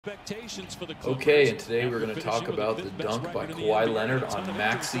Okay, and today we're going to talk about the dunk by Kawhi Leonard on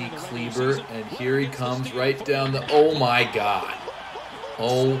Maxi Kleber, and here he comes right down the, oh my God.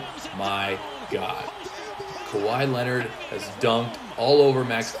 Oh my God. Kawhi Leonard has dunked all over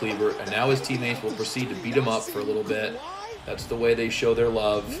Max Kleber, and now his teammates will proceed to beat him up for a little bit. That's the way they show their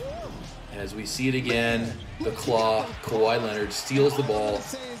love. And as we see it again, the claw, Kawhi Leonard steals the ball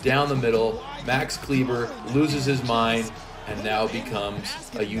down the middle. Max Kleber loses his mind and now becomes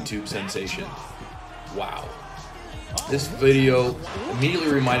a YouTube sensation. Wow. This video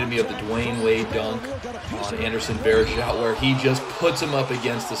immediately reminded me of the Dwayne Wade dunk on Anderson Varejao, where he just puts him up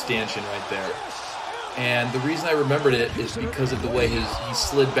against the stanchion right there. And the reason I remembered it is because of the way he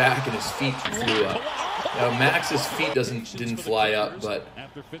slid back and his feet flew up. Now Max's feet didn't fly up, but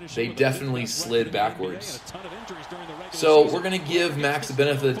they definitely slid backwards. So we're going to give Max the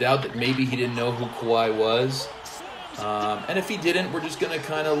benefit of the doubt that maybe he didn't know who Kawhi was. And if he didn't, we're just going to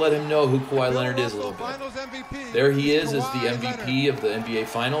kind of let him know who Kawhi Leonard is a little bit. There he is as the MVP of the NBA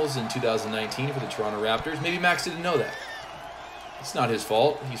Finals in 2019 for the Toronto Raptors. Maybe Max didn't know that. It's not his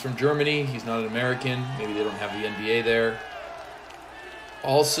fault. He's from Germany. He's not an American. Maybe they don't have the NBA there.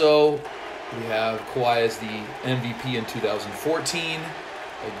 Also, we have Kawhi as the MVP in 2014.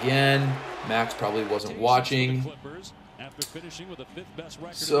 Again, Max probably wasn't watching.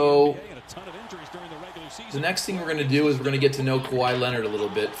 So, the next thing we're going to do is we're going to get to know Kawhi Leonard a little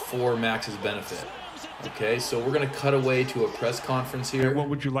bit for Max's benefit. Okay, so we're going to cut away to a press conference here. And what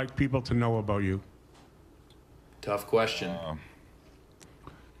would you like people to know about you? Tough question.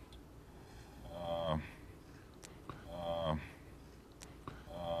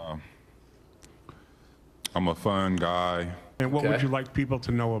 I'm a fun guy. And what would you like people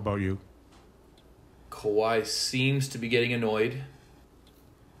to know about you? Kawhi seems to be getting annoyed.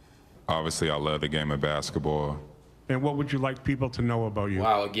 Obviously, I love the game of basketball. And what would you like people to know about you?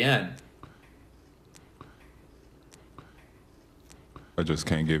 Wow, again. I just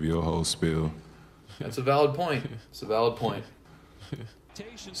can't give you a whole spiel. That's a valid point. It's a valid point.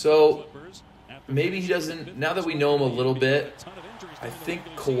 So, maybe he doesn't, now that we know him a little bit, I think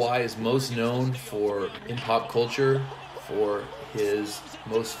Kawhi is most known for, in pop culture, for his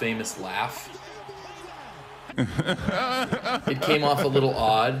most famous laugh. It came off a little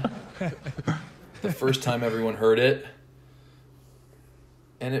odd the first time everyone heard it,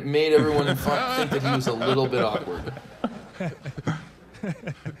 and it made everyone think that he was a little bit awkward.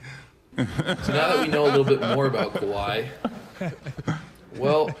 So now that we know a little bit more about Kawhi,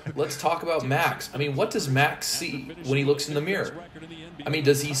 well, let's talk about Max. I mean, what does Max see when he looks in the mirror? I mean,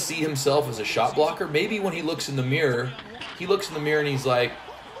 does he see himself as a shot blocker? Maybe when he looks in the mirror, and he's like,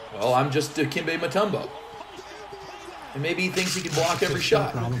 well, I'm just Dikembe Mutombo. And maybe he thinks he can block every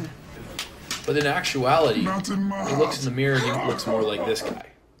shot. But in actuality, when he looks in the mirror, he looks more like this guy.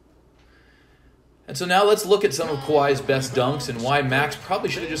 And so now let's look at some of Kawhi's best dunks and why Max probably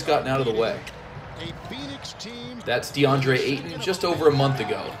should have just gotten out of the way. That's DeAndre Ayton just over a month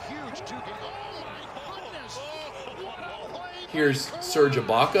ago. Here's Serge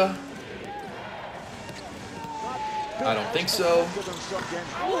Ibaka. I don't think so.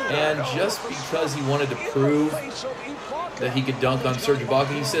 And just because he wanted to prove that he could dunk on Serge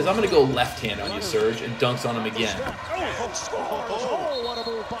Ibaka, he says, I'm going to go left hand on you, Serge, and dunks on him again.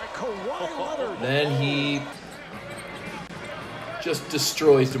 Then he just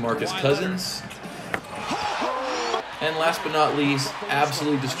destroys DeMarcus Cousins. And last but not least,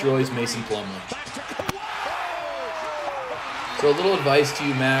 absolutely destroys Mason Plumlee. So a little advice to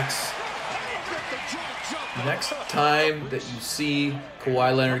you, Max. Next time that you see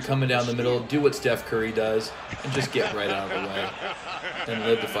Kawhi Leonard coming down the middle, do what Steph Curry does and just get right out of the way and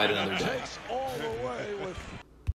live to fight another day.